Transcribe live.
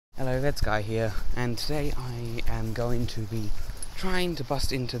Hello, Red Sky here, and today I am going to be trying to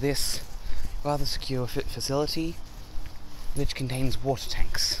bust into this rather secure facility which contains water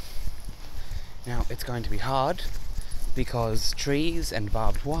tanks. Now, it's going to be hard because trees and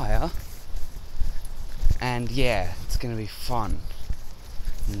barbed wire, and yeah, it's going to be fun.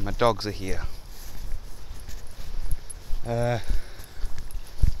 And my dogs are here.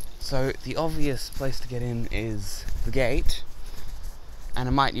 So the obvious place to get in is the gate, and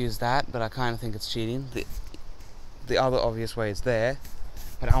I might use that, but I kind of think it's cheating. The other obvious way is there,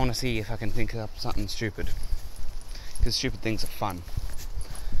 but I want to see if I can think up something stupid, because stupid things are fun.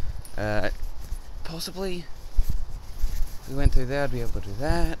 Possibly, if we went through there, I'd be able to do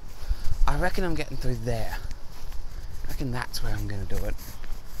that. I reckon I'm getting through there. I reckon that's where I'm going to do it.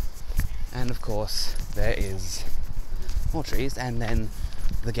 And of course, there is more trees, and then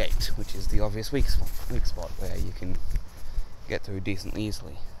the gate, which is the obvious weak spot where you can get through decently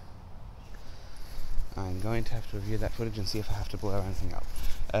easily. I'm going to have to review that footage and see if I have to blur anything up.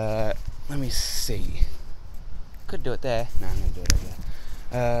 Let me see. Could do it there. No, I'm going to do it over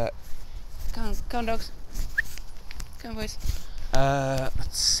there. Come on, dogs. Come on, boys.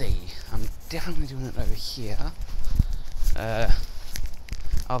 Let's see. I'm definitely doing it over here.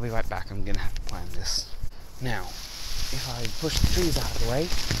 I'll be right back. I'm going to have to plan this. Now, if I push the trees out of the way,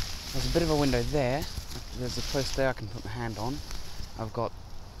 there's a bit of a window there. There's a post there I can put my hand on. I've got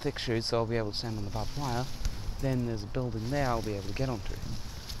thick shoes, so I'll be able to stand on the barbed wire. Then there's a building there I'll be able to get onto.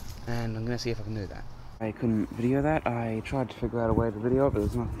 And I'm going to see if I can do that. I couldn't video that. I tried to figure out a way to video it, but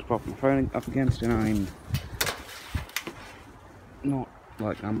there's nothing to prop my phone up against, and I'm not,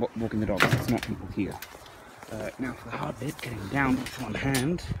 like, I'm walking the dog, there's not people here. Now for the hard bit, getting down with one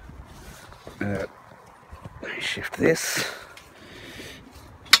hand. Shift this.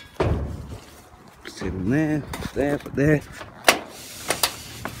 Sit in there, there, put there.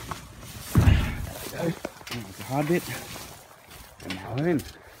 There we go. Now the hard bit. And now we're in.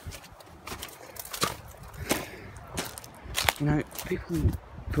 You know, people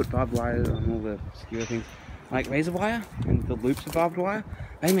put barbed wire on all the secure things, like razor wire and the loops of barbed wire.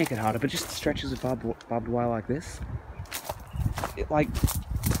 They make it harder, but just the stretches of barbed wire like this,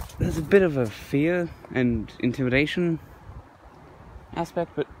 there's a bit of a fear and intimidation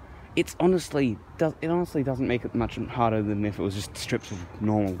aspect, but it honestly doesn't make it much harder than if it was just strips of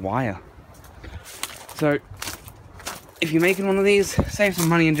normal wire. So if you're making one of these, save some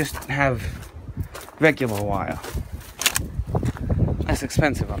money and just have regular wire. Less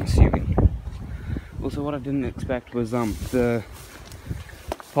expensive, I'm assuming. Also, what I didn't expect was the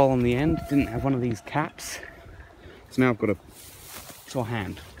pole on the end didn't have one of these caps, so now I've got a sore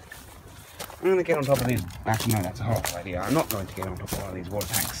hand. I'm going to get on top of these. Actually, no, that's a horrible idea. I'm not going to get on top of one of these water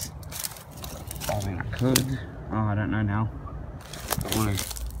tanks. I mean, I could. Oh, I don't know now. I want to.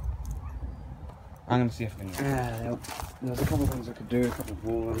 I'm going to see if I can. There was a couple of things I could do, a couple of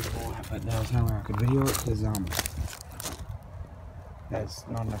walls, but there was nowhere I could video it because there's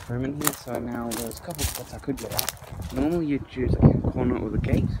not enough room in here. So now there's a couple of spots I could get at. Normally you'd choose like a corner or the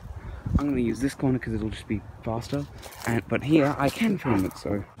gate. I'm going to use this corner because it'll just be faster. But here I can film it,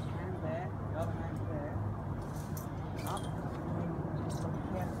 so.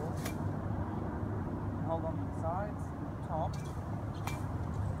 Hold on to the sides, the top,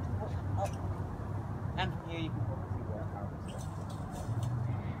 up, and from here you can probably see where how it's going.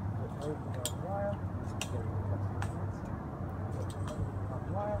 Put over the barbed wire, get rid of the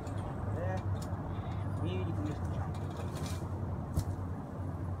barbed wire, there, from here you can just jump.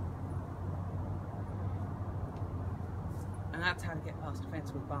 And that's how to get past a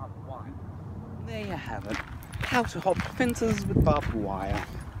fence with barbed wire. There you have it. How to hop fences with barbed wire.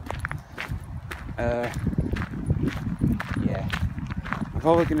 Yeah. I'm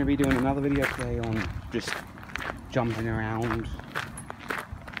probably going to be doing another video today on just jumping around.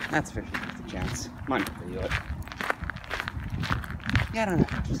 That's a 50-50 chance. Might not video it. Yeah, I don't know.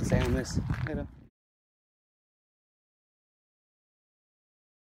 Just to say on this. Later.